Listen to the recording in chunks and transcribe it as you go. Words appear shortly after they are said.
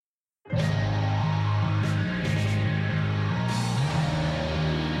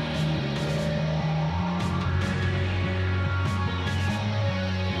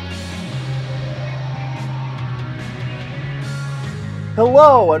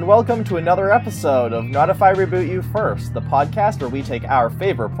Hello, and welcome to another episode of Not If I Reboot You First, the podcast where we take our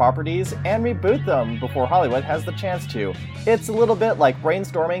favorite properties and reboot them before Hollywood has the chance to. It's a little bit like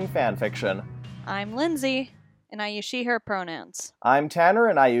brainstorming fanfiction. I'm Lindsay, and I use she, her pronouns. I'm Tanner,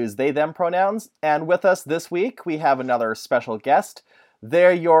 and I use they, them pronouns. And with us this week, we have another special guest.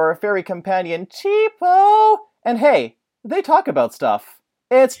 They're your fairy companion, Cheapo! And hey, they talk about stuff.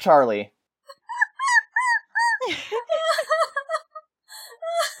 It's Charlie.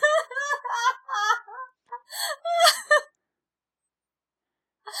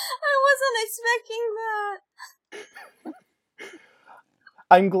 I wasn't expecting that.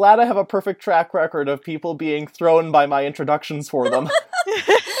 I'm glad I have a perfect track record of people being thrown by my introductions for them.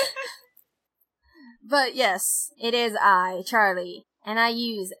 But yes, it is I, Charlie, and I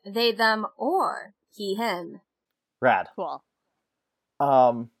use they, them, or he, him. Rad. Cool.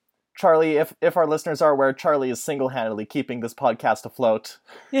 Charlie, if our listeners are aware, Charlie is single-handedly keeping this podcast afloat.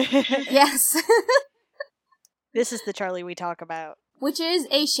 Yes. This is the Charlie we talk about. Which is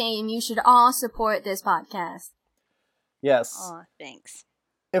a shame. You should all support this podcast. Yes. Aw, thanks.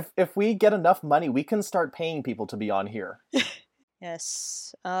 If we get enough money, we can start paying people to be on here.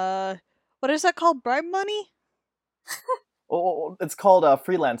 Yes. What is that called? Bribe money? Oh, it's called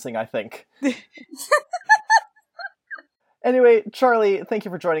freelancing, I think. Anyway, Charlie, thank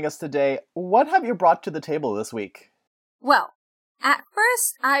you for joining us today. What have you brought to the table this week? Well, at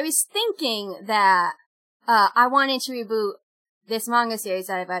first, I was thinking that I wanted to reboot this manga series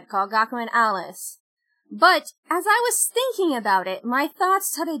that I've read called Gaku and Alice. But as I was thinking about it, my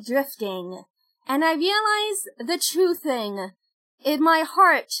thoughts started drifting, and I realized the true thing in my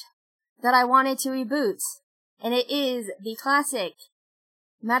heart that I wanted to reboot, and it is the classic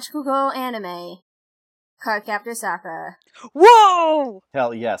Magical Girl anime, Cardcaptor Sakura. Whoa!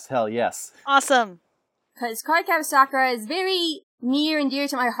 Hell yes, hell yes. Awesome. Because Cardcaptor Sakura is very near and dear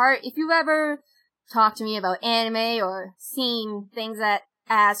to my heart. If you've ever talked to me about anime or seen things that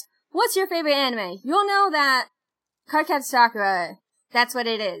ask, what's your favorite anime? You'll know that Cardcaptor Sakura, that's what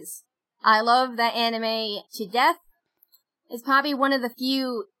it is. I love that anime to death. It's probably one of the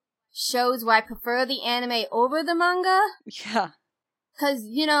few shows where I prefer the anime over the manga. Yeah. Because,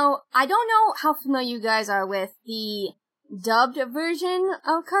 I don't know how familiar you guys are with the dubbed version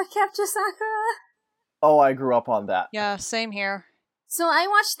of Cardcaptor Sakura. Oh, I grew up on that. Yeah, same here. So I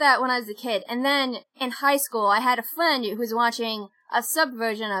watched that when I was a kid, and then in high school I had a friend who was watching a sub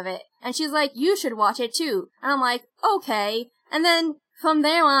version of it, and she's like, you should watch it too. And I'm like, okay. And then from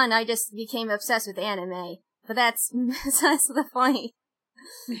there on I just became obsessed with anime. But that's the point.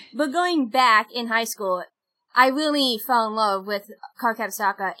 But going back in high school, I really fell in love with Cardcaptor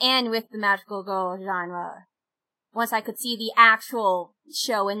Sakura and with the magical girl genre. Once I could see the actual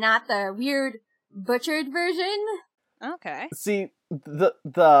show and not the weird butchered version. Okay. See,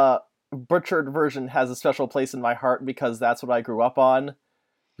 the butchered version has a special place in my heart because that's what I grew up on.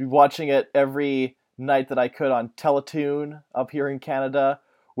 Be watching it every night that I could on Teletoon up here in Canada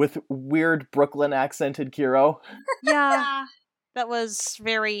with weird Brooklyn accented Kiro. Yeah. That was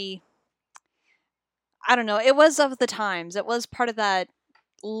very... I don't know. It was of the times. It was part of that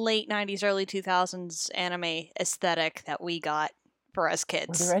late 90s, early 2000s anime aesthetic that we got for us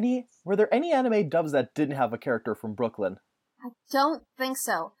kids. Were there any anime dubs that didn't have a character from Brooklyn? I don't think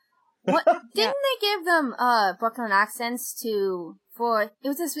so. What didn't they give them Brooklyn accents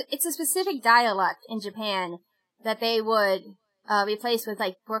it's a specific dialect in Japan that they would replace with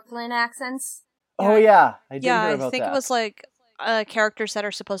like Brooklyn accents? Oh yeah, I did hear about that. I think it was like characters that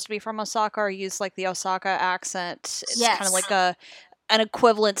are supposed to be from Osaka are used like the Osaka accent. It's kind of like an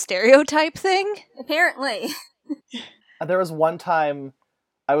equivalent stereotype thing. Apparently. There was one time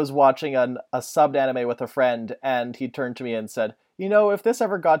I was watching a subbed anime with a friend, and he turned to me and said, if this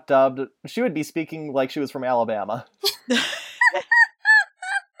ever got dubbed, she would be speaking like she was from Alabama.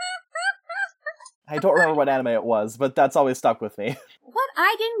 I don't remember what anime it was, but that's always stuck with me. What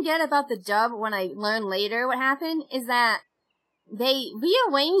I didn't get about the dub when I learned later what happened is that they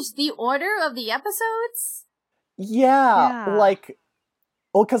rearranged the order of the episodes? Yeah.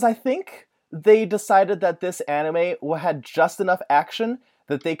 Because I think they decided that this anime had just enough action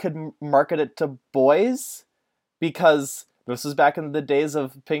that they could market it to boys, because this was back in the days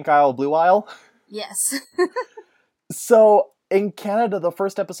of Pink Isle, Blue Isle. Yes. So, in Canada, the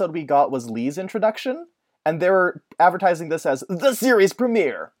first episode we got was Lee's introduction, and they were advertising this as the series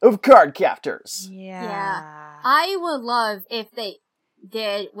premiere of Cardcaptors. Yeah. I would love if they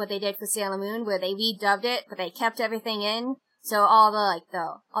did what they did for Sailor Moon, where they redubbed it, but they kept everything in. So all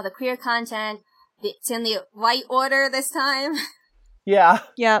the queer content, it's in the right order this time. Yeah.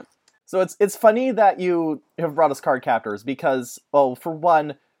 Yeah. So it's funny that you have brought us Cardcaptors because, well, for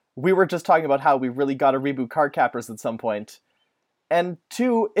one, we were just talking about how we really got to reboot Cardcaptors at some point. And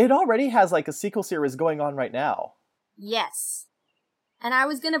two, it already has like a sequel series going on right now. Yes. And I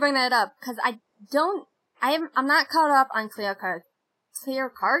was gonna bring that up, because I'm not caught up on Clear Card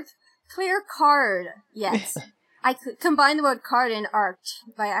yet. I combined the word card and art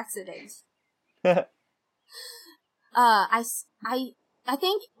by accident. I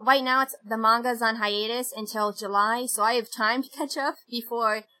think right now the manga's on hiatus until July, so I have time to catch up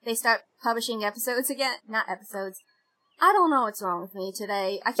before they start publishing episodes again. Not episodes. I don't know what's wrong with me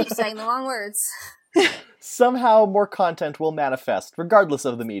today. I keep saying the wrong words. Somehow more content will manifest, regardless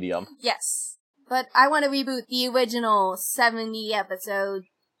of the medium. Yes. But I want to reboot the original 70 episode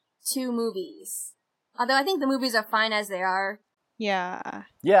 2 movies. Although I think the movies are fine as they are. Yeah.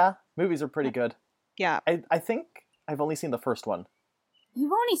 Yeah, movies are pretty good. Yeah. I think I've only seen the first one.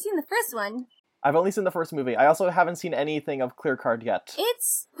 You've only seen the first one. I've only seen the first movie. I also haven't seen anything of Clear Card yet.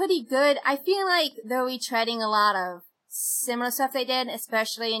 It's pretty good. I feel like they're retreading a lot of similar stuff they did,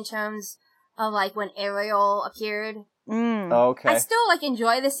 especially in terms of like when Ariel appeared. Okay. I still like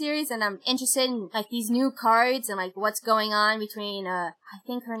enjoy the series, and I'm interested in like these new cards and like what's going on between I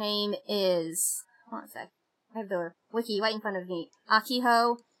think her name is, hold on a sec, I have the wiki right in front of me,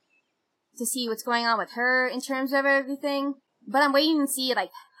 Akiho, to see what's going on with her in terms of everything. But I'm waiting to see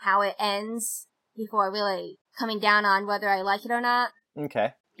like how it ends before really coming down on whether I like it or not.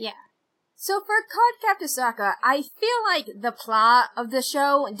 Okay. Yeah. So for Cardcaptor Sakura, I feel like the plot of the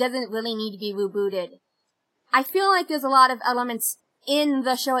show doesn't really need to be rebooted. I feel like there's a lot of elements in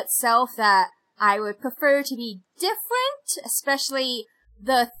the show itself that I would prefer to be different, especially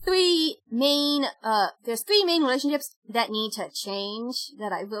the there's 3 main relationships that need to change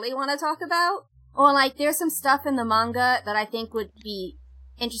that I really want to talk about. Or like there's some stuff in the manga that I think would be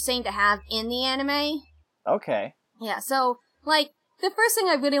interesting to have in the anime. Okay. Yeah, so like the first thing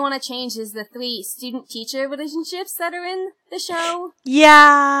I really want to change is the 3 student-teacher relationships that are in the show.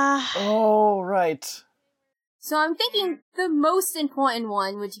 Yeah. Oh, right. So I'm thinking the most important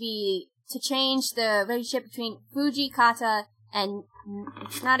one would be to change the relationship between Fuji Kata and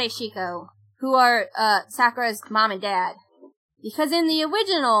Nadeshiko, who are Sakura's mom and dad. Because in the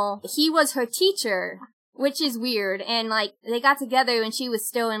original, he was her teacher, which is weird, and like they got together when she was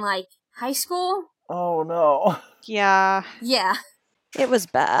still in like high school. Oh no. Yeah. Yeah. It was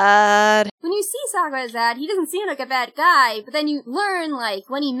bad. When you see Sakura's dad, he doesn't seem like a bad guy, but then you learn like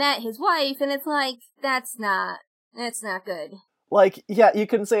when he met his wife, and it's like, that's not good. Like, yeah, you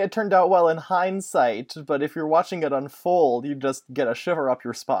can say it turned out well in hindsight, but if you're watching it unfold, you just get a shiver up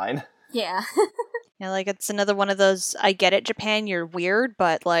your spine. Yeah. Yeah, like it's another one of those, I get it, Japan, you're weird,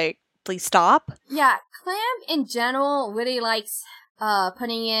 but like, please stop. Yeah, Clamp in general really likes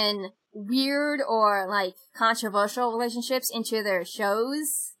putting in weird or like controversial relationships into their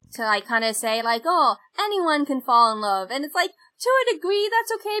shows to like kind of say like, oh, anyone can fall in love. And it's like, to a degree,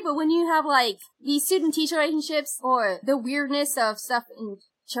 that's okay, but when you have like these student-teacher relationships or the weirdness of stuff in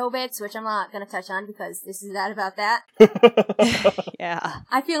Chobits, which I'm not going to touch on because this is not about that. Yeah.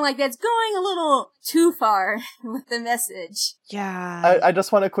 I feel like that's going a little too far with the message. Yeah. I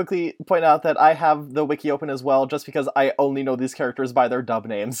just want to quickly point out that I have the wiki open as well, just because I only know these characters by their dub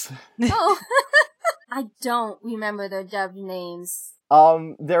names. Oh, I don't remember their dubbed names.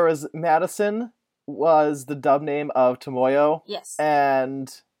 There was Madison, was the dub name of Tomoyo. Yes.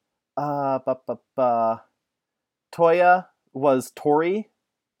 And, Toya was Tori.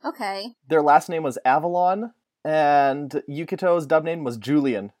 Okay. Their last name was Avalon, and Yukito's dub name was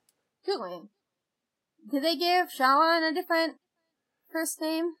Julian. Julian. Did they give Shawan a different first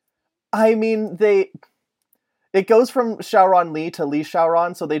name? I mean, it goes from Xiaoran Li to Li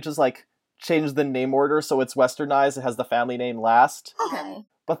Xiaoran, so they just, like, changed the name order so it's westernized, it has the family name last. Okay.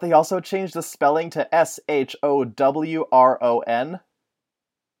 But they also changed the spelling to Showron.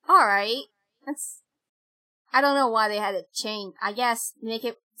 Alright. I don't know why they had to change. I guess make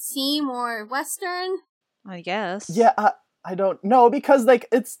it seem more Western? I guess. Yeah, I don't know, because like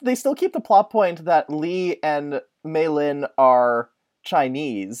they still keep the plot point that Lee and Mei-Lin are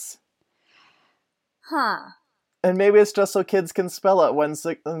Chinese. Huh. And maybe it's just so kids can spell it when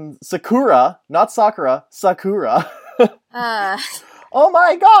Sakura, not Sakura, Sakura. Oh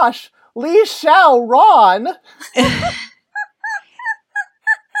my gosh! Li Xiaoran!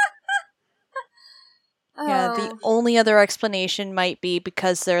 Yeah, the only other explanation might be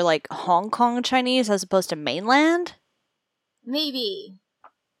because they're like Hong Kong Chinese as opposed to mainland? Maybe.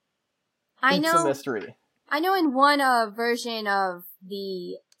 It's a mystery. I know in one version of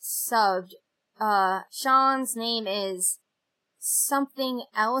the subbed, Sean's name is something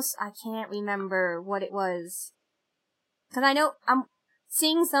else. I can't remember what it was. Cause I know I'm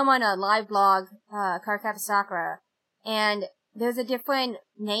seeing someone a live blog, Cardcaptor Sakura, and there's a different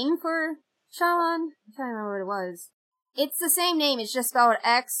name for Shaolan. I can't remember what it was. It's the same name, it's just spelled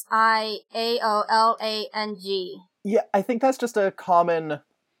Xiaolang. Yeah, I think that's just a common...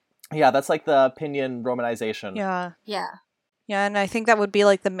 Yeah, that's like the pinyin romanization. Yeah. Yeah. Yeah, and I think that would be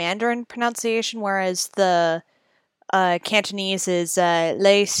like the Mandarin pronunciation, whereas the Cantonese is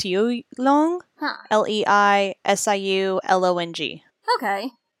Lei Siu Long, Huh. Leisiulong.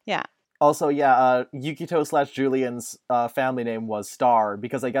 Okay. Yeah. Also, Yukito / Julian's family name was Star,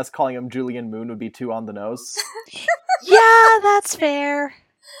 because I guess calling him Julian Moon would be too on the nose. Yeah, that's fair.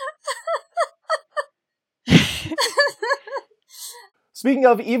 Speaking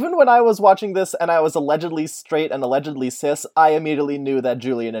of, even when I was watching this and I was allegedly straight and allegedly cis, I immediately knew that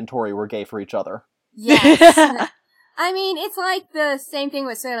Julian and Tori were gay for each other. Yes. I mean, it's like the same thing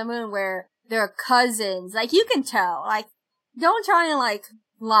with Sailor Moon where they're cousins. Like, you can tell. Like, don't try and, like,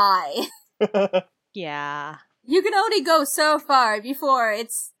 lie. Yeah. You can only go so far before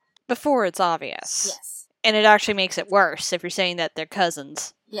it's... Before it's obvious. Yes. And it actually makes it worse if you're saying that they're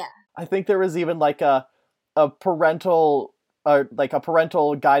cousins. Yeah. I think there was even like a parental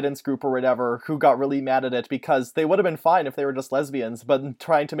guidance group or whatever who got really mad at it because they would have been fine if they were just lesbians, but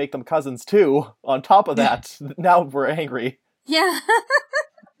trying to make them cousins too, on top of that, now we're angry. Yeah.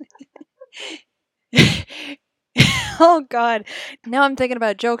 Oh god. Now I'm thinking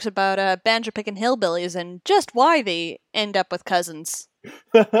about jokes about banjo picking hillbillies and just why they end up with cousins.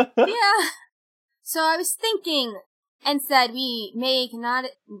 Yeah. So I was thinking, and said we make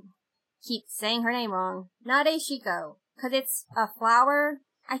keep saying her name wrong, Nade Shiko, because it's a flower.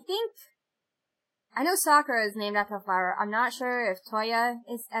 I know Sakura is named after a flower. I'm not sure if Toya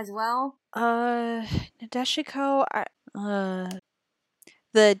is as well. Nadeshiko,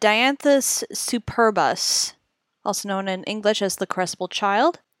 the Dianthus superbus, also known in English as the caressable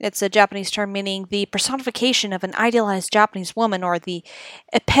child. It's a Japanese term meaning the personification of an idealized Japanese woman or the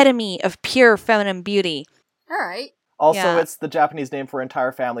epitome of pure feminine beauty. Alright. Also, Yeah. It's the Japanese name for an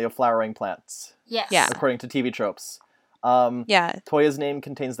entire family of flowering plants, Yes. Yeah. according to TV tropes. Yeah. Toya's name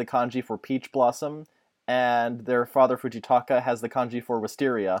contains the kanji for peach blossom, and their father Fujitaka has the kanji for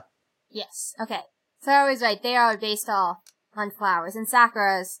wisteria. Yes. Okay. So I was right. They are based off on flowers, and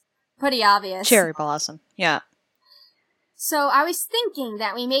Sakura's pretty obvious. Cherry blossom. Yeah. So I was thinking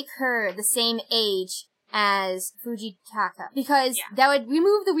that we make her the same age as Fujitaka, because that would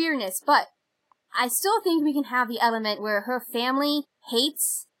remove the weirdness, but I still think we can have the element where her family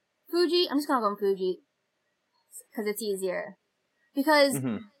hates Fuji. I'm just gonna go with Fuji, because it's easier. Because,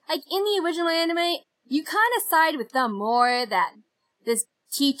 like, in the original anime, you kind of side with them more, that this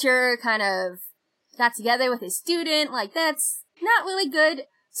teacher kind of got together with his student, like, that's not really good.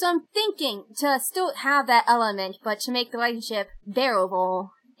 So I'm thinking to still have that element, but to make the relationship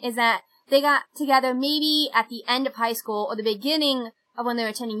bearable, is that they got together maybe at the end of high school or the beginning of when they were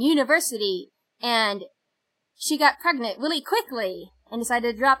attending university, and she got pregnant really quickly and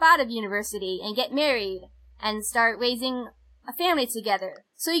decided to drop out of university and get married and start raising a family together.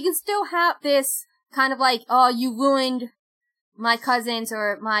 So you can still have this kind of like, oh, you ruined my cousin's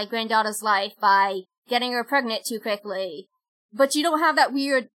or my granddaughter's life by getting her pregnant too quickly. But you don't have that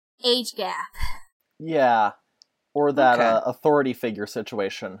weird age gap. Yeah. Or that Okay. authority figure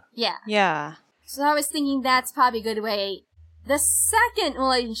situation. Yeah. Yeah. So I was thinking that's probably a good way. The second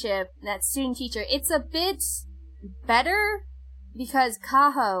relationship, that student-teacher, it's a bit better because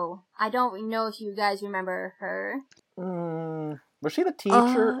Kaho, I don't know if you guys remember her. Was she the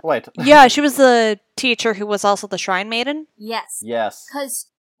teacher? Wait. Yeah, she was the teacher who was also the shrine maiden. Yes. Yes. Because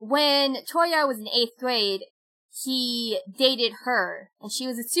when Toya was in 8th grade, he dated her, and she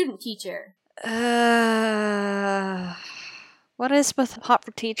was a student teacher. What is with hot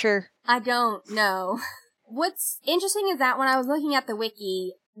for teacher? I don't know. What's interesting is that when I was looking at the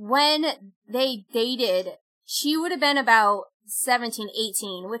wiki, when they dated, she would have been about 17,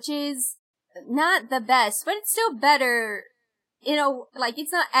 18, which is not the best, but it's still better. You know, like,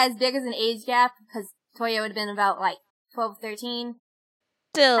 it's not as big as an age gap, because Toya would have been about, like, 12, 13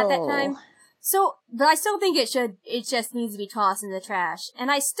 Still. at that time. So, but I still think it just needs to be tossed in the trash. And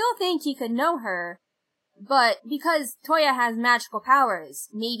I still think he could know her, but because Toya has magical powers,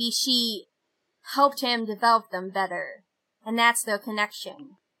 maybe she helped him develop them better. And that's their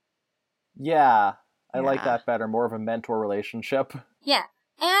connection. Yeah. I like Yeah. that better. More of a mentor relationship. Yeah.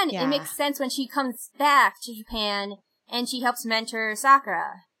 And Yeah. it makes sense when she comes back to Japan and she helps mentor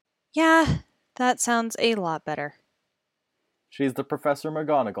Sakura. Yeah, that sounds a lot better. She's the Professor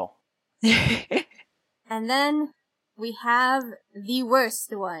McGonagall. And then we have the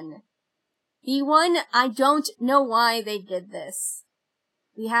worst one. The one I don't know why they did this.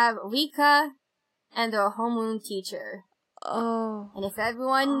 We have Rika and their homeroom teacher. Oh. And if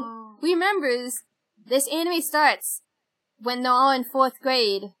everyone remembers, this anime starts when they're all in 4th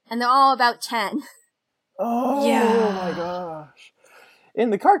grade, and they're all about 10. Oh Yeah. my gosh. In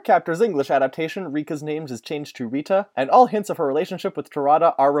the Cardcaptors English adaptation, Rika's name is changed to Rita, and all hints of her relationship with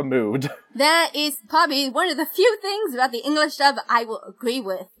Terada are removed. That is probably one of the few things about the English dub I will agree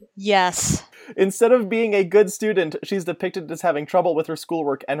with. Yes. Instead of being a good student, she's depicted as having trouble with her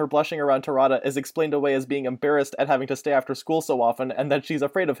schoolwork, and her blushing around Terada is explained away as being embarrassed at having to stay after school so often, and that she's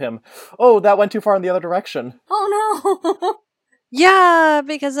afraid of him. Oh, that went too far in the other direction. Oh no! Yeah,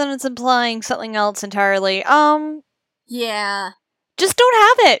 because then it's implying something else entirely. Yeah. Just don't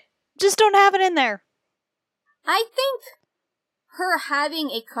have it. Just don't have it in there. I think her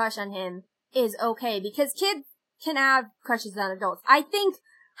having a crush on him is okay, because kids can have crushes on adults. I think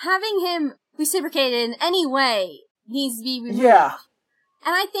having him reciprocated in any way needs to be removed. Yeah.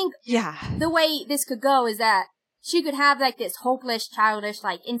 And I think Yeah. the way this could go is that she could have like this hopeless, childish,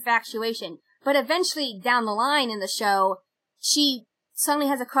 like infatuation, but eventually down the line in the show, she suddenly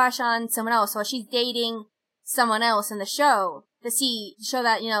has a crush on someone else, or she's dating someone else in the show to show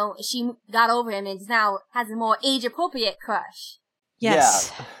that, she got over him and now has a more age-appropriate crush.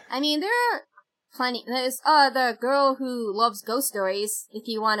 Yes. Yeah. I mean, there are plenty. There's, the girl who loves ghost stories, if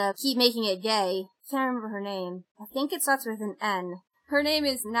you want to keep making it gay. Can't remember her name. I think it starts with an N. Her name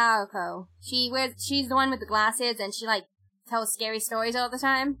is Naoko. She's the one with the glasses, and she, tells scary stories all the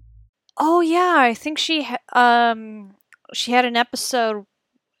time. Oh yeah, I think she had an episode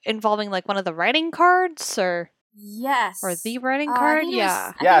involving one of the writing cards or Yes. the writing I card. think it was-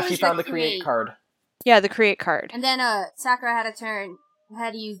 Yeah. I Yeah, think it she was found the create card. Yeah, the create card. And then, Sakura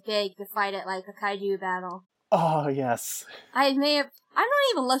had to use Big to fight it like a kaiju battle. Oh, yes. I'm not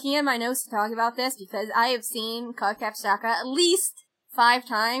even looking at my notes to talk about this because I have seen Cardcaptor Sakura at least 5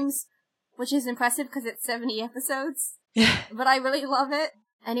 times, which is impressive because it's 70 episodes. But I really love it.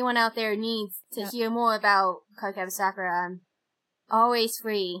 Anyone out there needs to hear more about Cardcaptor Sakura, I'm always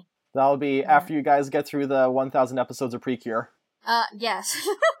free. That'll be after you guys get through the 1,000 episodes of Precure. Yes.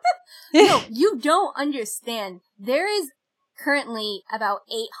 No, you don't understand. There is currently about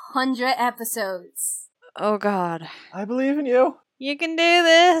 800 episodes. Oh god. I believe in you. You can do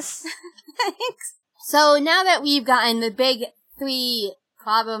this. Thanks. So now that we've gotten the big 3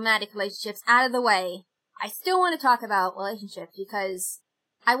 problematic relationships out of the way, I still want to talk about relationships because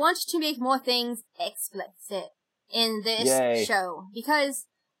I want you to make more things explicit in this Yay. show. Because,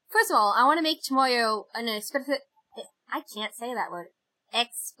 first of all, I want to make Tomoyo an explicit, I can't say that word,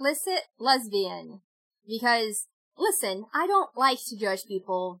 explicit lesbian. Because, listen, I don't like to judge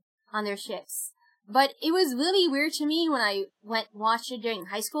people on their ships. But it was really weird to me when I watched it during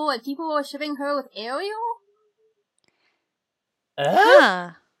high school and people were shipping her with Ariel.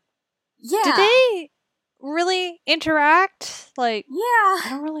 Huh. Yeah. Did they really interact? Yeah. I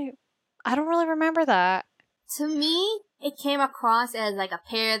don't really remember that. To me, it came across as like a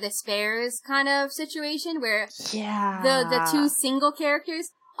pair of the spares kind of situation where Yeah. the 2 single characters.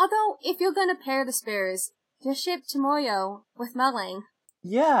 Although, if you're gonna pair the spares, just ship Tomoyo with Melling,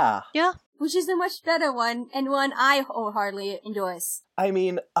 Yeah. Yeah. which is a much better one and one I wholeheartedly endorse. I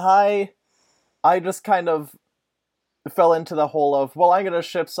mean, I just kind of fell into the whole of, well, I'm going to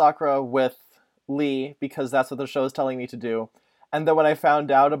ship Sakura with Lee because that's what the show is telling me to do. And then when I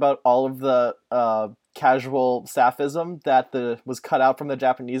found out about all of the casual sapphism that was cut out from the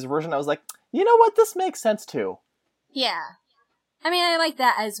Japanese version, I was like, you know what? This makes sense too. Yeah. I mean, I like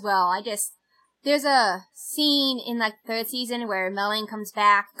that as well. There's a scene in the 3rd season where Melling comes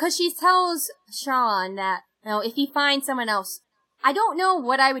back, cause she tells Sean that, if he finds someone else, I don't know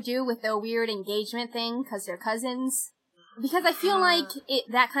what I would do with the weird engagement thing, cause they're cousins. Because I feel like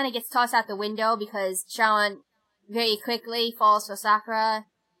that kinda gets tossed out the window because Sean very quickly falls for Sakura,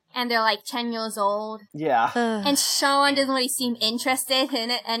 and they're 10 years old. Yeah. And Sean doesn't really seem interested in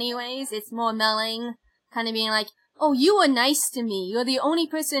it anyways. It's more Melling kind of being like, oh, you were nice to me. You're the only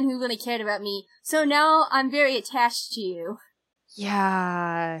person who really cared about me. So now I'm very attached to you.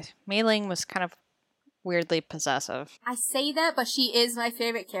 Yeah. Mei Ling was kind of weirdly possessive. I say that, but she is my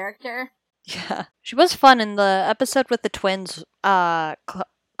favorite character. Yeah. She was fun, and the episode with the twins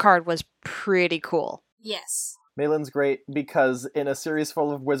card was pretty cool. Yes. Malin's great because in a series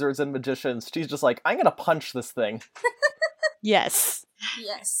full of wizards and magicians, she's just like, I'm gonna punch this thing. Yes.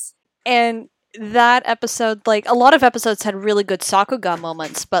 Yes. And that episode, a lot of episodes had really good Sakuga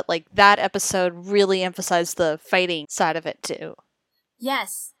moments, but, that episode really emphasized the fighting side of it, too.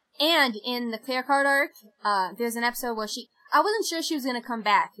 Yes. And in the Clear Card arc, there's an episode where I wasn't sure she was going to come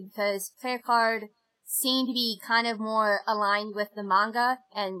back because Clear Card seemed to be kind of more aligned with the manga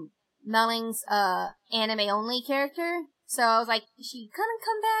and Melling's anime-only character. So I was like, is she gonna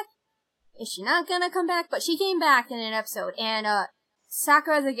come back? Is she not gonna come back? But she came back in an episode, and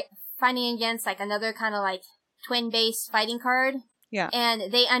Sakura's fighting against like another kind of like twin-based fighting card. Yeah.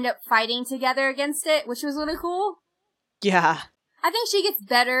 And they end up fighting together against it, which was really cool. Yeah. I think she gets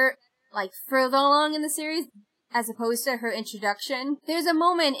better like further along in the series as opposed to her introduction. There's a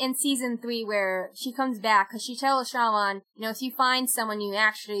moment in season 3 where she comes back because she tells Shaman, if you find someone you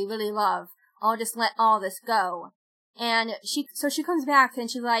actually really love, I'll just let all this go. And she comes back and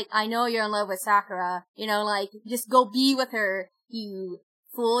she's like, I know you're in love with Sakura, like, just go be with her, you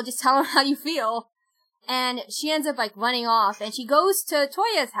fool, just tell her how you feel. And she ends up like running off and she goes to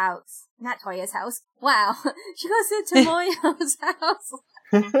Toya's house. Not Toya's house. Wow. She goes to Tomoyo's house.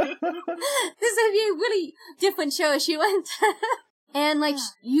 This would be a really different show if she went. And like,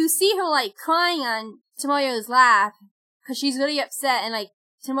 you see her like crying on Tomoyo's lap because she's really upset and like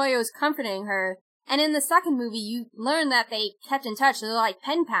Tomoyo's comforting her. And in the second movie, you learn that they kept in touch. They're like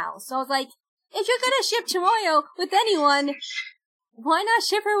pen pals. So I was like, if you're gonna ship Tomoyo with anyone, why not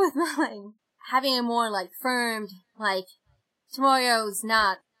ship her with Melling? Having a more like firmed, like, Tomoyo's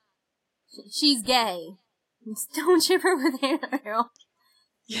not, she's gay. Don't ship her with Ariel.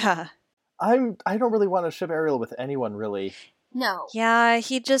 Yeah. I don't really want to ship Ariel with anyone, really. No. Yeah,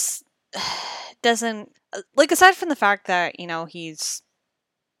 he just doesn't, like, aside from the fact that, he's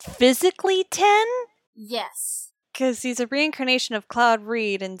physically 10? Yes. Because he's a reincarnation of Cloud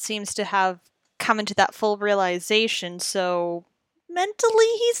Reed and seems to have come into that full realization, so mentally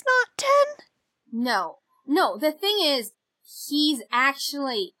he's not 10? No. No, the thing is, he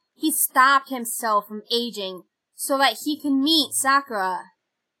stopped himself from aging so that he can meet Sakura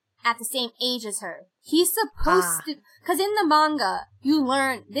at the same age as her. He's supposed to, because in the manga, you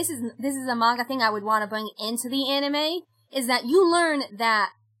learn, this is a manga thing I would want to bring into the anime, is that you learn that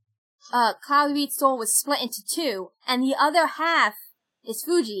Cloud Reed's soul was split into two, and the other half is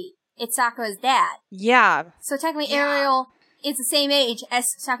Fuji. It's Sakura's dad. Yeah. So technically Ariel is the same age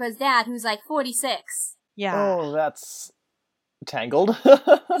as Sakura's dad, who's like 46. Yeah. Oh, that's tangled. Yeah.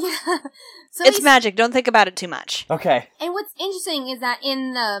 So it's magic. Don't think about it too much. Okay. And what's interesting is that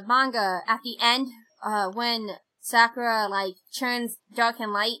in the manga, at the end, when Sakura, like, turns dark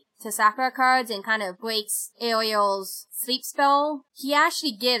and light to Sakura cards and kind of breaks Ariel's sleep spell, he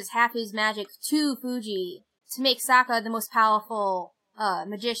actually gives half his magic to Fuji to make Sakura the most powerful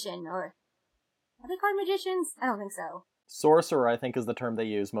magician, or are they called magicians? I don't think so. Sorcerer, I think, is the term they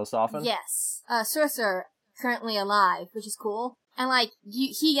use most often. Yes. Sorcerer, currently alive, which is cool. And, like,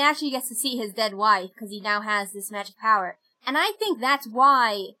 he actually gets to see his dead wife, because he now has this magic power. And I think that's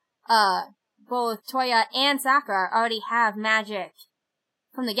why, both Toya and Sakura already have magic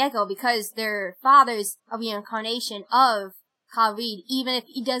from the get-go, because their father's a reincarnation of Cloud Reed, even if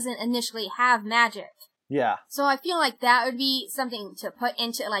he doesn't initially have magic. Yeah. So I feel like that would be something to put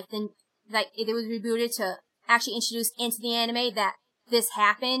into, like, if it was rebooted to actually introduce into the anime that this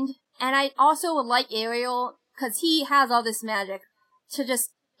happened. And I also would like Ariel, because he has all this magic, to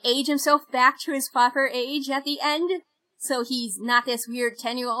just age himself back to his proper age at the end, so he's not this weird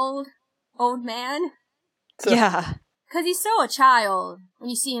 10-year-old old man. Yeah. Because he's still a child when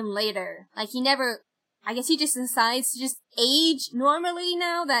you see him later. Like, I guess he just decides to just age normally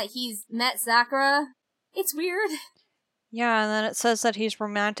now that he's met Sakura. It's weird. Yeah, and then it says that he's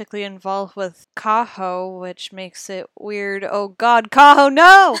romantically involved with Kaho, which makes it weird. Oh god, Kaho,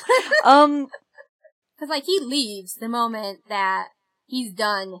 no! Because, like, he leaves the moment that he's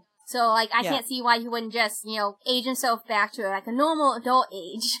done. So, like, I can't see why he wouldn't just, age himself back to, like, a normal adult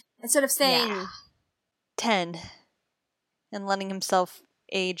age. Instead of saying 10. And letting himself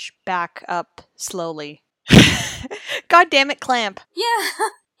age back up slowly. God damn it, Clamp. Yeah.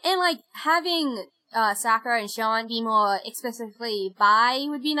 And, like, having Sakura and Sean be more explicitly bi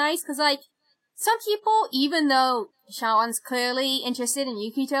would be nice, because, like, some people, even though Sean's clearly interested in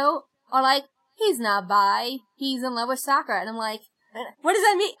Yukito, are like, he's not bi, he's in love with Sakura. And I'm like, what does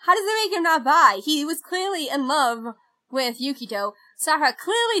that mean? How does that make him not bi? He was clearly in love with Yukito. Sakura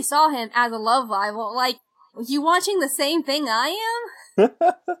clearly saw him as a love rival. Like, are you watching the same thing I am?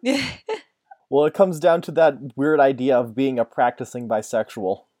 Well, it comes down to that weird idea of being a practicing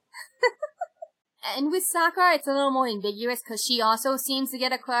bisexual. And with Sakura, it's a little more ambiguous because she also seems to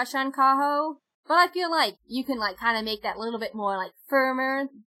get a crush on Kaho. But I feel like you can, like, kind of make that a little bit more, like, firmer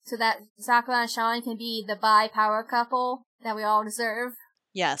so that Sakura and Sean can be the bi-power couple that we all deserve.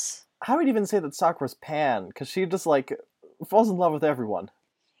 Yes. I would even say that Sakura's pan, because she just, like, falls in love with everyone.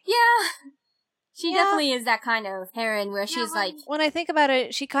 Yeah. She definitely is that kind of heroine where she's like... When I think about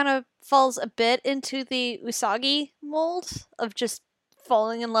it, she kind of falls a bit into the Usagi mold of just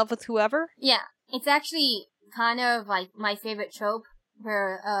falling in love with whoever. Yeah, it's actually kind of like my favorite trope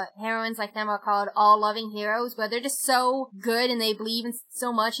where heroines like them are called all-loving heroes, where they're just so good and they believe in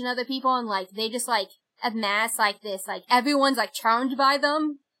so much in other people and like they just like amass like this, like everyone's like charmed by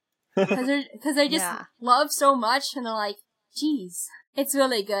them because they just love so much and they're like, geez, it's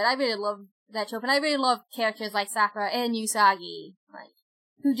really good. I really love that trope, and I really love characters like Sakura and Usagi, like,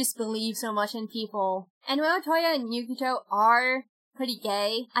 who just believe so much in people. And while Toya and Yukito are pretty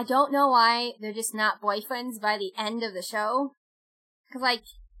gay, I don't know why they're just not boyfriends by the end of the show. Cause like,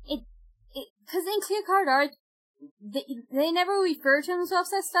 cause in Clear Card Art, they never refer to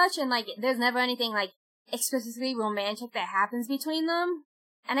themselves as such, and like, there's never anything like, explicitly romantic that happens between them.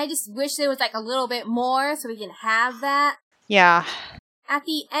 And I just wish there was like a little bit more so we can have that. Yeah. At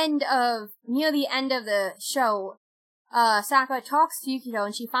the end of, near the end of the show, Sakura talks to Yukito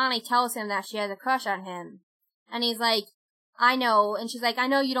and she finally tells him that she has a crush on him. And he's like, I know. And she's like, I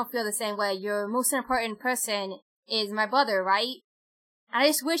know you don't feel the same way. Your most important person is my brother, right? And I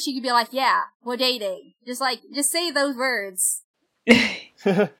just wish you could be like, yeah, we're dating. Just say those words.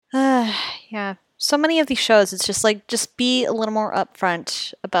 Yeah. So many of these shows, it's just like, just be a little more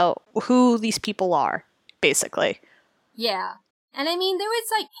upfront about who these people are, basically. Yeah. And I mean, there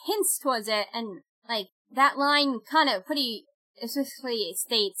was like hints towards it, and like that line kind of pretty explicitly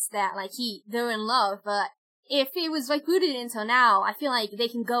states that like they're in love, but if it was like rooted until now, I feel like they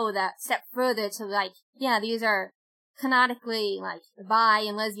can go that step further to like, yeah, these are canonically like bi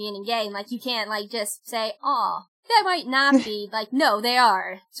and lesbian and gay, and like you can't like just say, aw, that might not be, like, no, they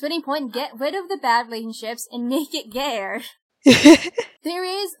are. Splitting point, get rid of the bad relationships and make it gayer. There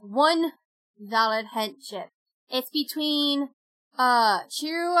is one valid headship. It's between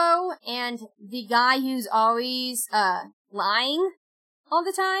Chihiro and the guy who's always lying all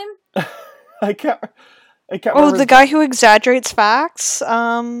the time. I can't remember. Oh, the guy who exaggerates facts?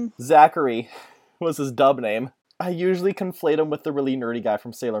 Zachary was his dub name. I usually conflate him with the really nerdy guy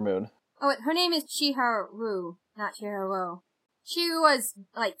from Sailor Moon. Oh, her name is Chiharu, not Chihiro. She was,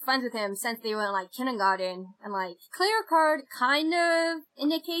 like, friends with him since they were in, like, kindergarten, and, like, Clear Card kind of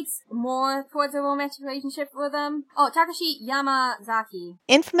indicates more towards a romantic relationship with them. Oh, Takashi Yamazaki.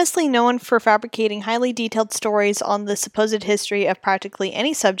 Infamously known for fabricating highly detailed stories on the supposed history of practically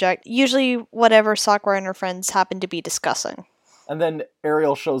any subject, usually whatever Sakura and her friends happen to be discussing. And then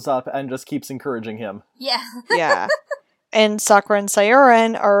Ariel shows up and just keeps encouraging him. Yeah. Yeah. And Sakura and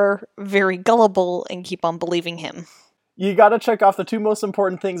Sayurin are very gullible and keep on believing him. You gotta check off the two most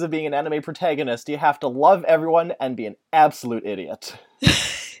important things of being an anime protagonist. You have to love everyone and be an absolute idiot.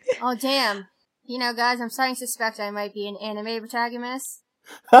 Oh, damn. You know, guys, I'm starting to suspect I might be an anime protagonist.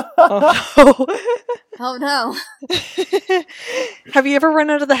 Oh, oh, no. Have you ever run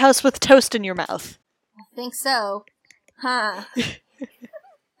out of the house with toast in your mouth? I think so. Huh.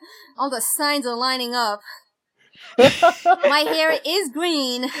 All the signs are lining up. My hair is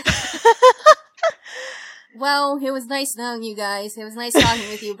green. Well, it was nice knowing you guys. It was nice talking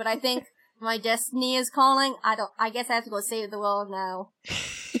with you, but I think my destiny is calling. I guess I have to go save the world now.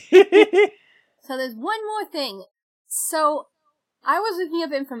 So there's one more thing. So, I was looking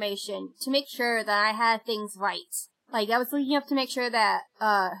up information to make sure that I had things right. Like, I was looking up to make sure that,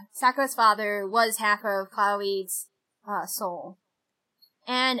 Sakura's father was half of Cloudweed's, soul.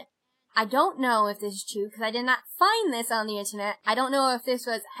 And I don't know if this is true, because I did not find this on the internet. I don't know if this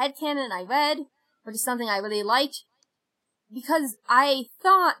was headcanon I read, or just something I really liked, because I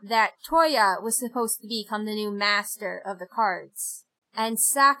thought that Toya was supposed to become the new master of the cards, and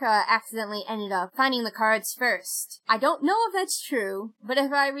Sakura accidentally ended up finding the cards first. I don't know if that's true, but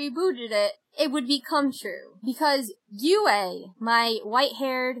if I rebooted it, it would become true, because Yue, my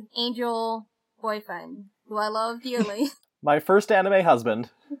white-haired angel boyfriend, who I love dearly... My first anime husband.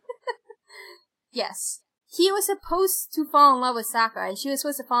 Yes. He was supposed to fall in love with Sakura, and she was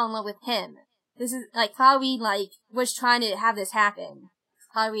supposed to fall in love with him. This is, like, Cloudweed, like, was trying to have this happen.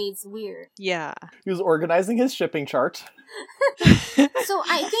 Cloudweed's weird. Yeah. He was organizing his shipping chart. So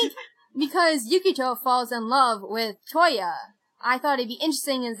I think because Yukito falls in love with Toya, I thought it'd be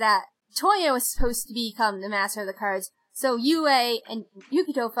interesting is that Toya was supposed to become the master of the cards, so Yue and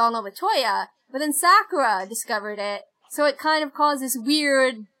Yukito fell in love with Toya, but then Sakura discovered it, so it kind of caused this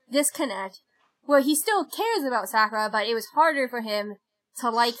weird disconnect, where he still cares about Sakura, but it was harder for him to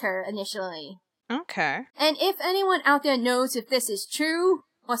like her initially. Okay. And if anyone out there knows if this is true,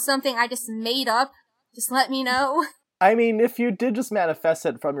 or something I just made up, just let me know. I mean, if you did just manifest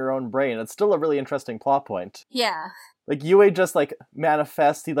it from your own brain, it's still a really interesting plot point. Yeah. Like, Yue just, like,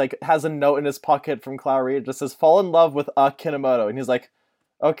 manifests, he, like, has a note in his pocket from Cloud Reed, just says, fall in love with Kinemoto. And he's like,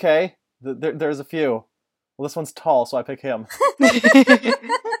 okay, there's a few. Well, this one's tall, so I pick him. I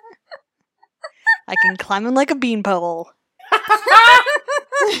can climb him like a beanpole.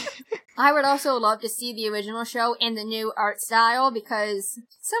 I would also love to see the original show in the new art style, because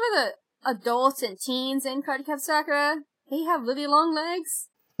some of the adults and teens in Cardcaptor Sakura, they have really long legs.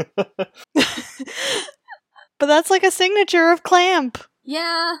 But that's like a signature of Clamp.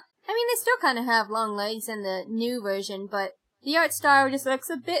 Yeah. I mean, they still kind of have long legs in the new version, but the art style just looks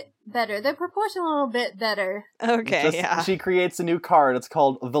a bit better. They're proportioned a little bit better. Okay, yeah. She creates a new card. It's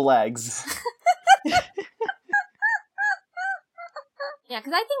called The Legs. Yeah,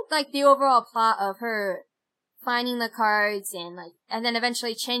 because I think, like, the overall plot of her finding the cards and then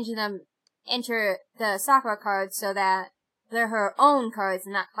eventually changing them into the Sakura cards so that they're her own cards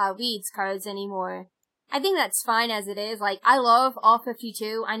and not Cloud Reed's cards anymore. I think that's fine as it is. Like, I love all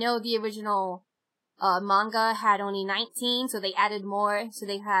 52. I know the original manga had only 19, so they added more, so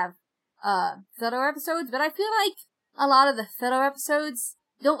they have filler episodes, but I feel like a lot of the filler episodes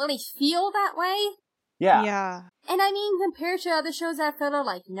don't really feel that way. Yeah. Yeah. And I mean, compared to other shows that have filler,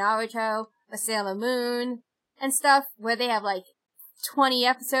 like Naruto, or Sailor Moon, and stuff, where they have like 20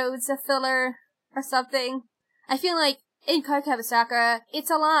 episodes of filler or something, I feel like in Cardcaptor Sakura, it's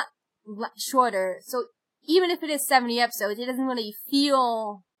a lot shorter, so even if it is 70 episodes, it doesn't really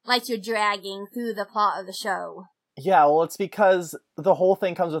feel like you're dragging through the plot of the show. Yeah, well, it's because the whole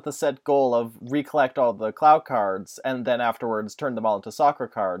thing comes with a set goal of recollect all the Cloud cards, and then afterwards turn them all into Sakura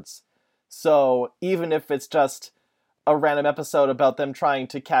cards. So, even if it's just a random episode about them trying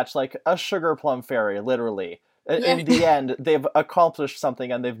to catch, like, a sugar plum fairy, literally, in the end, they've accomplished something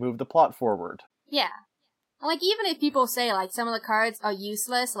and they've moved the plot forward. Yeah. Like, even if people say, like, some of the cards are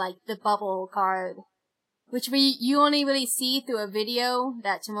useless, like the bubble card, which you only really see through a video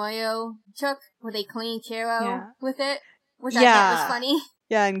that Tomoyo took, where they clean Kiro with it, which I thought was funny.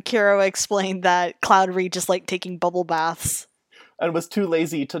 Yeah, and Kiro explained that Cloud Reed just liked taking bubble baths. And was too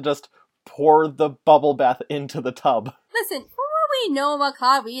lazy to just pour the bubble bath into the tub. Listen, for what we know about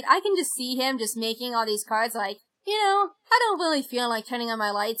Cloud Reed, I can just see him just making all these cards like, you know, I don't really feel like turning on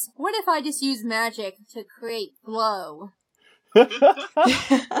my lights. What if I just use magic to create glow?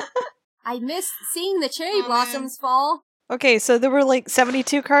 I missed seeing the cherry blossoms fall. Okay, so there were like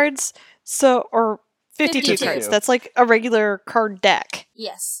 72 cards, or 52 cards. That's like a regular card deck.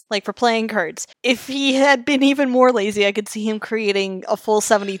 Yes. Like for playing cards. If he had been even more lazy, I could see him creating a full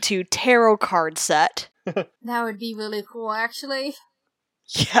 72 tarot card set. That would be really cool, actually.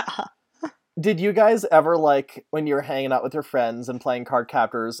 Yeah. Did you guys ever, like, when you were hanging out with your friends and playing card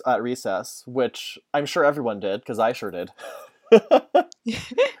captors at recess, which I'm sure everyone did, because I sure did.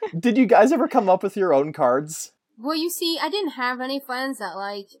 Did you guys ever come up with your own cards? Well, you see, I didn't have any friends that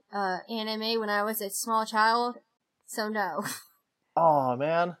liked anime when I was a small child, so no. Aw,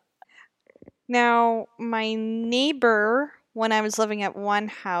 man. Now, my neighbor, when I was living at one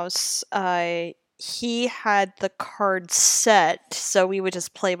house, he had the card set, so we would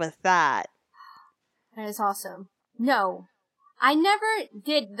just play with that. That is awesome. No, I never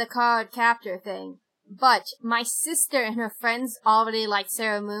did the card captor thing, but my sister and her friends already liked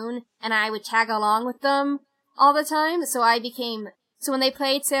Sailor Moon, and I would tag along with them all the time, so when they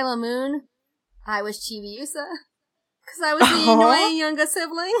played Sailor Moon, I was Chibiusa. Because I was the annoying younger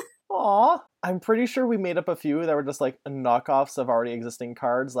sibling. Aw. I'm pretty sure we made up a few that were just, like, knockoffs of already existing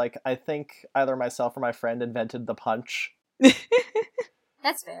cards. Like, I think either myself or my friend invented the punch.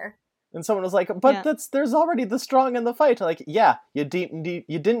 That's fair. And someone was like, but there's already the strong and the fight. I'm like, yeah, you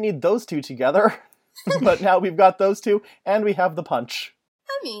didn't need those two together. But now we've got those two, and we have the punch.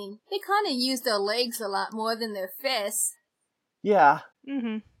 I mean, they kind of use their legs a lot more than their fists. Yeah.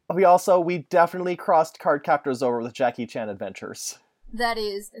 Mm-hmm. We definitely crossed card captors over with Jackie Chan Adventures. That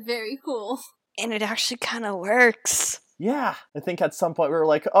is very cool. And it actually kind of works. Yeah. I think at some point we were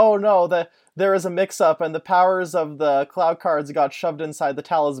like, oh no, there is a mix-up and the powers of the cloud cards got shoved inside the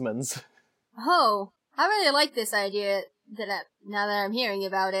talismans. Oh, I really like this idea now that I'm hearing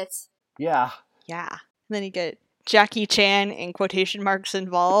about it. Yeah. Yeah. And then you get Jackie Chan in quotation marks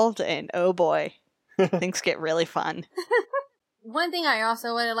involved, and oh boy, things get really fun. One thing I also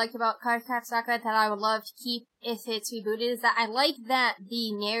really like about Cardcaptor Sakura that I would love to keep if it's rebooted is that I like that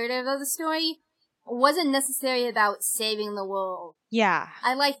the narrative of the story wasn't necessarily about saving the world. Yeah.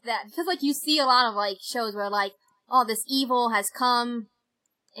 I like that, because, like, you see a lot of, like, shows where, like, oh, this evil has come,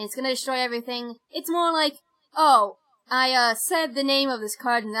 and it's gonna destroy everything. It's more like, oh, I said the name of this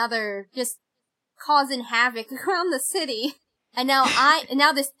card, and now they're just causing havoc around the city. And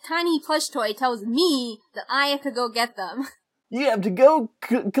now this tiny plush toy tells me that I have to go get them. You have to go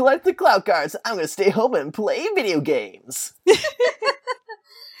collect the clout cards. I'm gonna stay home and play video games.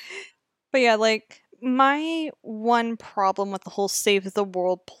 But yeah, like, my one problem with the whole Save the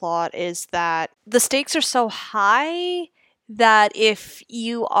World plot is that the stakes are so high that if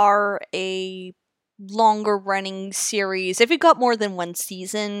you are a longer running series, if you've got more than one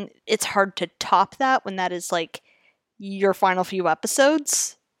season, it's hard to top that when that is, like, your final few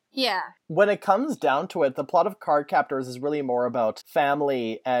episodes. Yeah. When it comes down to it, the plot of Cardcaptors is really more about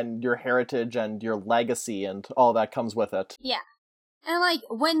family and your heritage and your legacy and all that comes with it. Yeah. And, like,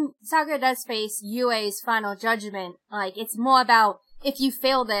 when Sakura does face Yue's final judgment, like, it's more about, if you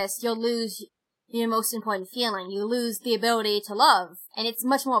fail this, you'll lose your most important feeling. You lose the ability to love. And it's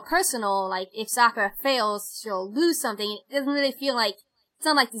much more personal, like, if Sakura fails, she'll lose something. It doesn't really feel like, it's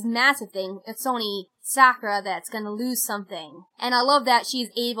not like this massive thing. It's only Sakura that's gonna lose something. And I love that she's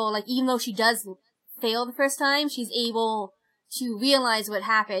able, like, even though she does fail the first time, she's able to realize what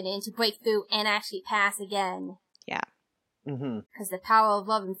happened and to break through and actually pass again. Yeah. Because the power of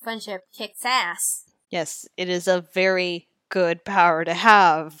love and friendship kicks ass. Yes, it is a very good power to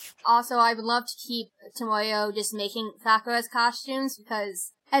have. Also, I would love to keep Tomoyo just making Sakura's costumes,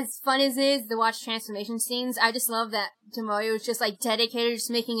 because as fun as it is to watch transformation scenes, I just love that Tomoyo is just, like, dedicated to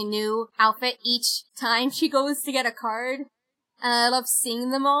just making a new outfit each time she goes to get a card. And I love seeing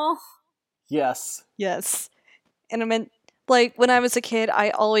them all. Yes. Yes. And I mean, like, when I was a kid,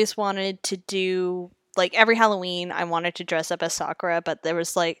 I always wanted to do, like, every Halloween, I wanted to dress up as Sakura, but there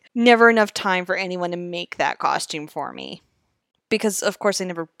was, like, never enough time for anyone to make that costume for me. Because, of course, I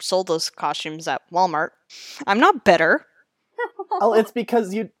never sold those costumes at Walmart. I'm not bitter. Oh, it's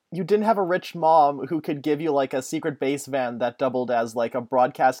because you didn't have a rich mom who could give you, like, a secret base van that doubled as, like, a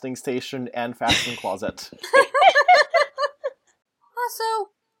broadcasting station and fashion closet.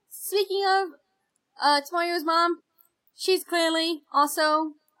 Also, speaking of Tomoyo's mom, she's clearly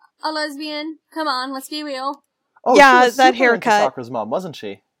also a lesbian. Come on, let's be real. Oh, Yeah, she was that super into haircut. Sakura's mom, wasn't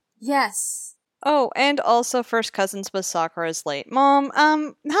she? Yes. Oh, and also first cousins with Sakura's late mom.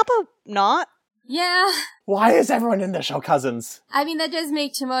 How about not? Yeah. Why is everyone in the show cousins? I mean, that does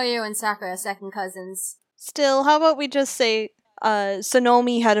make Tomoyo and Sakura second cousins. Still, how about we just say,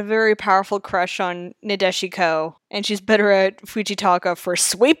 Sonomi had a very powerful crush on Nadeshiko, and she's bitter at Fujitaka for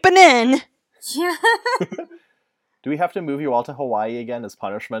sweeping in! Yeah. Do we have to move you all to Hawaii again as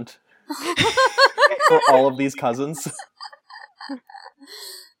punishment? For all of these cousins?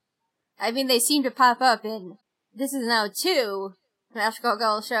 I mean, they seem to pop up in, this is now 2 Magical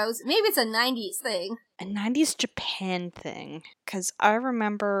Girl shows. Maybe it's a 90s thing. A 90s Japan thing. Because I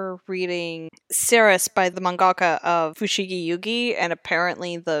remember reading Ceres by the mangaka of Fushigi Yugi, and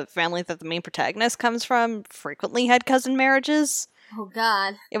apparently the family that the main protagonist comes from frequently had cousin marriages. Oh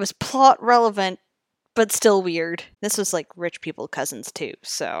god. It was plot relevant, but still weird. This was like rich people cousins too,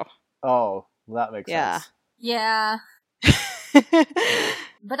 so. Oh, that makes sense. Yeah.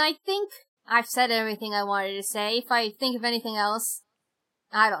 But I think I've said everything I wanted to say. If I think of anything else,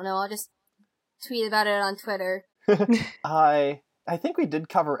 I don't know, I'll just tweet about it on Twitter. I think we did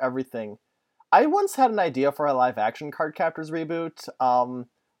cover everything. I once had an idea for a live-action Cardcaptors reboot,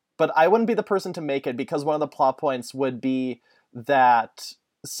 but I wouldn't be the person to make it because one of the plot points would be that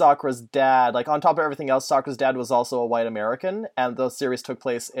Sakura's dad, like, on top of everything else, Sakura's dad was also a white American, and the series took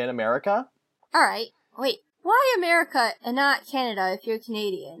place in America. Alright, wait, why America and not Canada if you're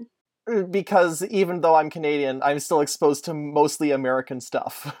Canadian? Because even though I'm Canadian, I'm still exposed to mostly American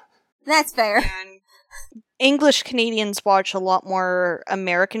stuff. That's fair. English Canadians watch a lot more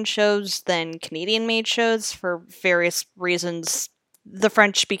American shows than Canadian-made shows for various reasons. The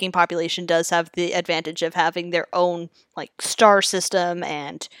French-speaking population does have the advantage of having their own, like, star system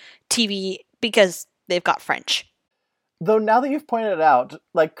and TV because they've got French. Though now that you've pointed it out,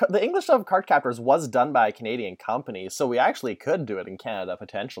 like, the English dub of Cardcaptors was done by a Canadian company, so we actually could do it in Canada,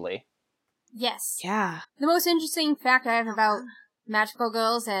 potentially. Yes. Yeah. The most interesting fact I have about Magical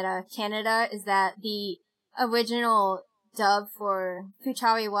Girls at Canada is that the original dub for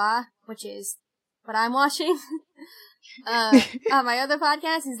Futariwa, which is what I'm watching on my other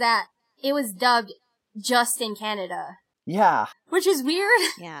podcast, is that it was dubbed just in Canada. Yeah. Which is weird.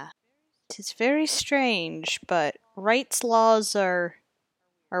 Yeah. It is very strange, but rights laws are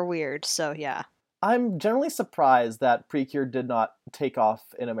weird, so yeah. I'm generally surprised that Precure did not take off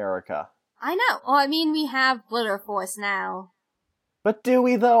in America. I know. Well, I mean, we have Glitter Force now. But do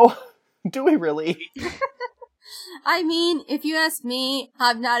we, though? Do we really? I mean, if you ask me,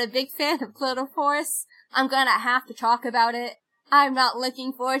 I'm not a big fan of Glitter Force. I'm gonna have to talk about it. I'm not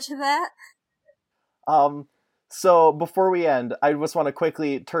looking forward to that. So before we end, I just want to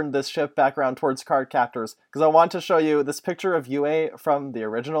quickly turn this ship back around towards Card Captors, because I want to show you this picture of Yue from the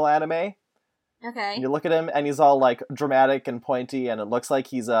original anime. Okay. And you look at him, and he's all, like, dramatic and pointy, and it looks like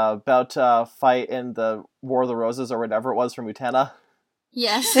he's about to fight in the War of the Roses or whatever it was from Utena.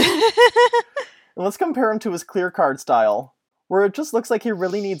 Yes. And let's compare him to his clear card style, where it just looks like he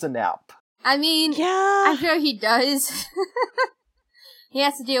really needs a nap. I mean, Yeah. I'm sure he does. He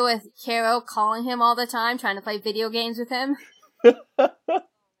has to deal with Karo calling him all the time, trying to play video games with him.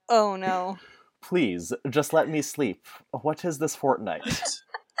 Oh no. Please, just let me sleep. What is this fortnight?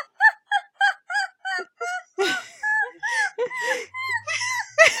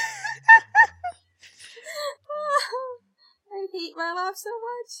 I hate my laugh so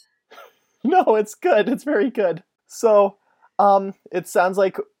much. No, it's good. It's very good. So, it sounds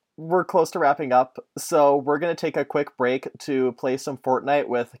like we're close to wrapping up, so we're going to take a quick break to play some Fortnite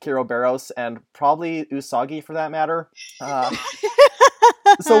with Kiro Barros and probably Usagi for that matter.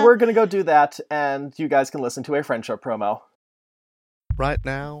 So we're going to go do that, and you guys can listen to a friendship promo. Right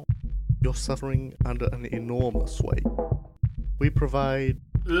now, you're suffering under an enormous weight. We provide,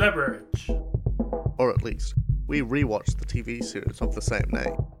 Leverage. or at least, we rewatch the TV series of the same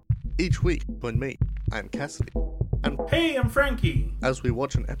name. Each week, join me, I'm Cassidy, and Hey, I'm Frankie. as we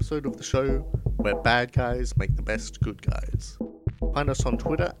watch an episode of the show where bad guys make the best good guys. Find us on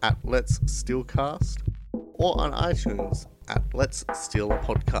Twitter at Let's Steelcast, or on iTunes at Let's Steal a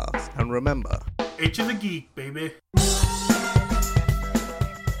Podcast. And remember, H is a geek, baby.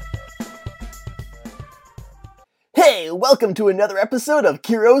 Hey, welcome to another episode of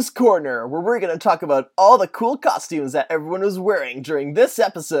Kiro's Corner, where we're going to talk about all the cool costumes that everyone was wearing during this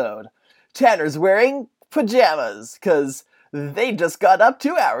episode. Tanner's wearing pajamas, because they just got up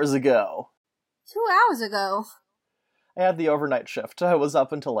 2 hours ago. 2 hours ago. I had the overnight shift. I was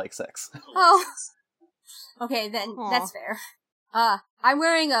up until like 6. Oh. Okay, then Aw. that's fair. I'm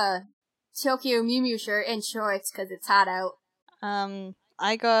wearing a Tokyo Mew Mew shirt and shorts because it's hot out.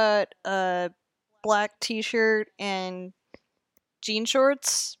 I got a black t-shirt and jean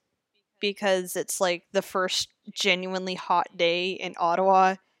shorts because it's like the first genuinely hot day in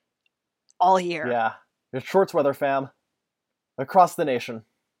Ottawa all year. Yeah, it's shorts weather, fam. Across the nation.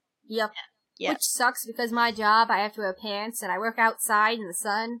 Yep. Yes. Which sucks because my job, I have to wear pants and I work outside in the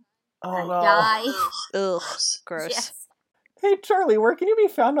sun. Oh I no. die. Ugh, gross. Yes. Hey Charlie, where can you be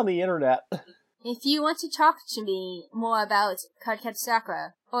found on the internet? If you want to talk to me more about Cardcaptor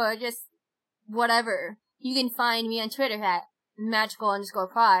Sakura, or just whatever, you can find me on Twitter at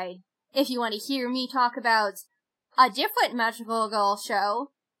magical_pride. If you want to hear me talk about a different magical girl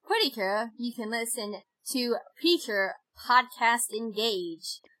show, Pretty Cure, you can listen to Preacher Podcast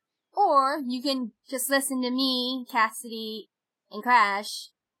Engage. Or you can just listen to me, Cassidy, and Crash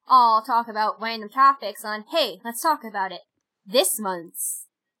all talk about random topics on Hey, Let's Talk About It. This month's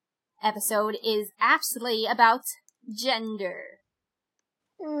episode is absolutely about gender.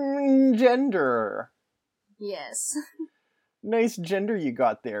 Gender. Yes. Nice gender you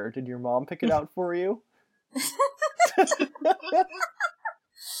got there. Did your mom pick it out for you?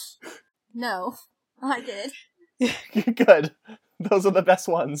 No, I did. Good. Those are the best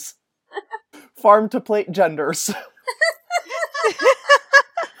ones. Farm to plate genders.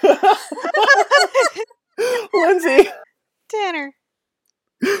 Lindsay! Tanner.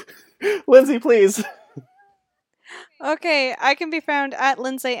 Lindsay, please. Okay, I can be found at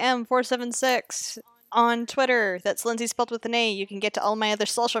LindsayM476 on Twitter. That's Lindsay spelled with an A. You can get to all my other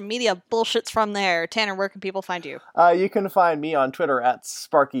social media bullshits from there. Tanner, where can people find you? You can find me on Twitter at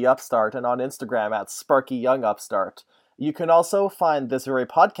SparkyUpstart and on Instagram at SparkyYoungUpstart. You can also find this very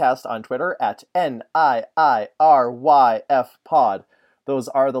podcast on Twitter at NIIRYFPod. Those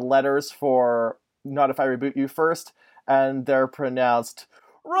are the letters for Not If I Reboot You First, and they're pronounced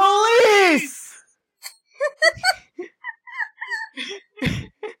RELEASE!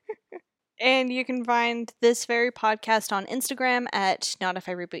 And you can find this very podcast on Instagram at Not If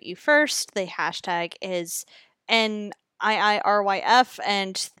I Reboot You First. The hashtag is NIIRYF,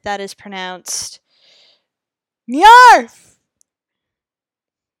 and that is pronounced Nyarf!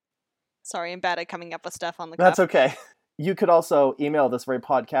 Sorry, I'm bad at coming up with stuff on the cuff. That's okay. You could also email this very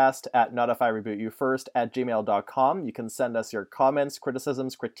podcast at notifirebootyoufirst@gmail.com. You can send us your comments,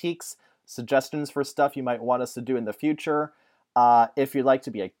 criticisms, critiques, suggestions for stuff you might want us to do in the future. If you'd like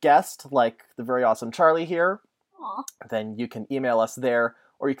to be a guest, like the very awesome Charlie here, Aw. then you can email us there,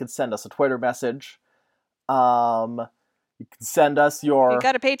 or you could send us a Twitter message. You can send us your... You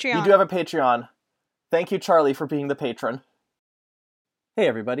got a Patreon. You do have a Patreon. Thank you, Charlie, for being the patron. Hey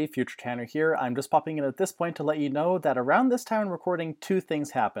everybody, Future Tanner here. I'm just popping in at this point to let you know that around this time in recording, two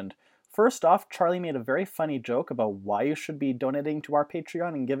things happened. First off, Charlie made a very funny joke about why you should be donating to our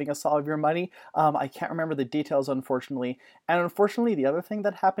Patreon and giving us all of your money. I can't remember the details, unfortunately. And unfortunately, the other thing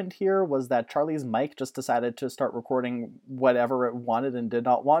that happened here was that Charlie's mic just decided to start recording whatever it wanted and did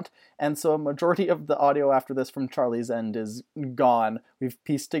not want. And so a majority of the audio after this from Charlie's end is gone. We've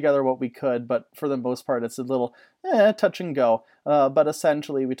pieced together what we could, but for the most part, it's a little touch and go. But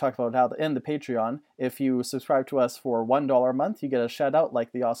essentially, we talked about how in the Patreon, if you subscribe to us for $1 a month, you get a shout out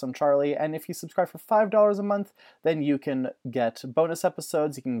like the awesome Charlie. And if you subscribe for $5 a month, then you can get bonus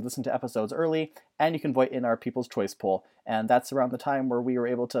episodes, you can listen to episodes early, and you can vote in our People's Choice poll. And that's around the time where we were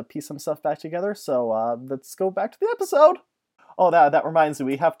able to piece some stuff back together. So let's go back to the episode. Oh, that reminds me,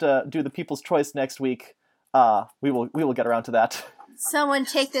 we have to do the People's Choice next week. We will get around to that. Someone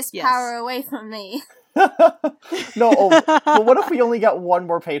take this Yes. power away from me. No, but what if we only get one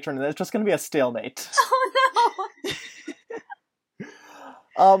more patron and it's just going to be a stalemate?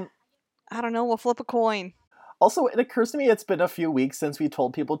 Oh I don't know, we'll flip a coin. Also, it occurs to me it's been a few weeks since we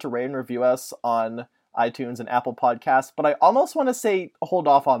told people to rate and review us on iTunes and Apple Podcasts, but I almost want to say hold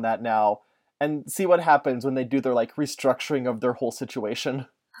off on that now and see what happens when they do their restructuring of their whole situation.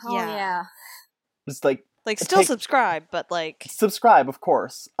 no. Oh Yeah. yeah. Just Still subscribe, but subscribe, of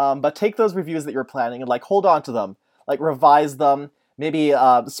course, but take those reviews that you're planning and hold on to them, revise them, maybe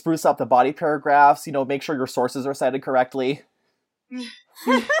spruce up the body paragraphs, make sure your sources are cited correctly.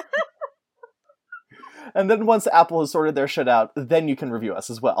 And then once Apple has sorted their shit out, then you can review us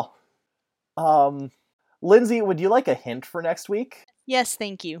as well. Lindsay, would you like a hint for next week? yes,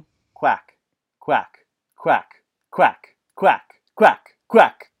 thank you. Quack, quack, quack, quack, quack, quack,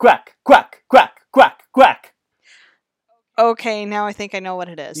 quack, quack, quack, quack, quack, quack. Okay, now I think I know what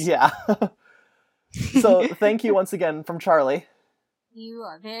it is. Yeah. So thank you once again from Charlie. You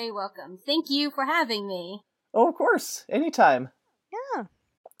are very welcome. Thank you for having me. Oh, of course. Anytime. Yeah.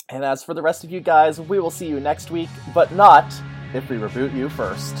 And as for the rest of you guys, we will see you next week, but not if we reboot you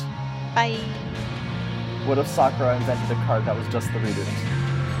first. Bye. What if Sakura invented a card that was just the reboot?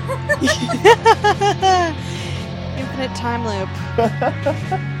 Infinite time loop.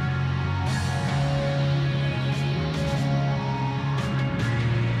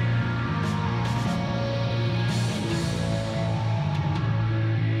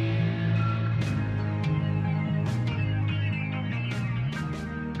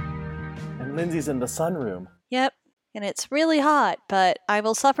 And Lindsay's in the sunroom. Yep. And it's really hot, but I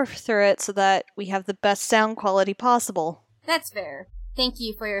will suffer through it so that we have the best sound quality possible. That's fair. Thank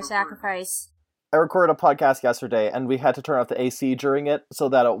you for your sacrifice. I recorded a podcast yesterday, and we had to turn off the AC during it so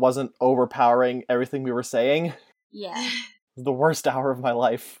that it wasn't overpowering everything we were saying. It Yeah. was the worst hour of my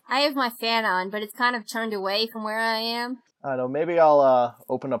life. I have my fan on, but it's kind of turned away from where I am. I don't know, maybe I'll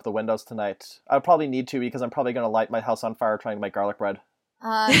open up the windows tonight. I probably need to because I'm probably going to light my house on fire trying to make garlic bread.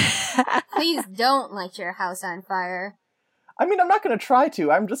 Please don't light your house on fire. I mean, I'm not going to try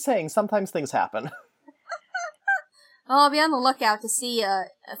to. I'm just saying sometimes things happen. Well, I'll be on the lookout to see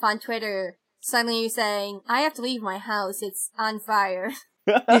if on Twitter suddenly you're saying, I have to leave my house, it's on fire.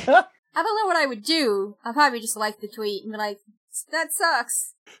 I don't know what I would do. I'll probably just like the tweet and be like, that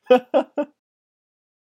sucks.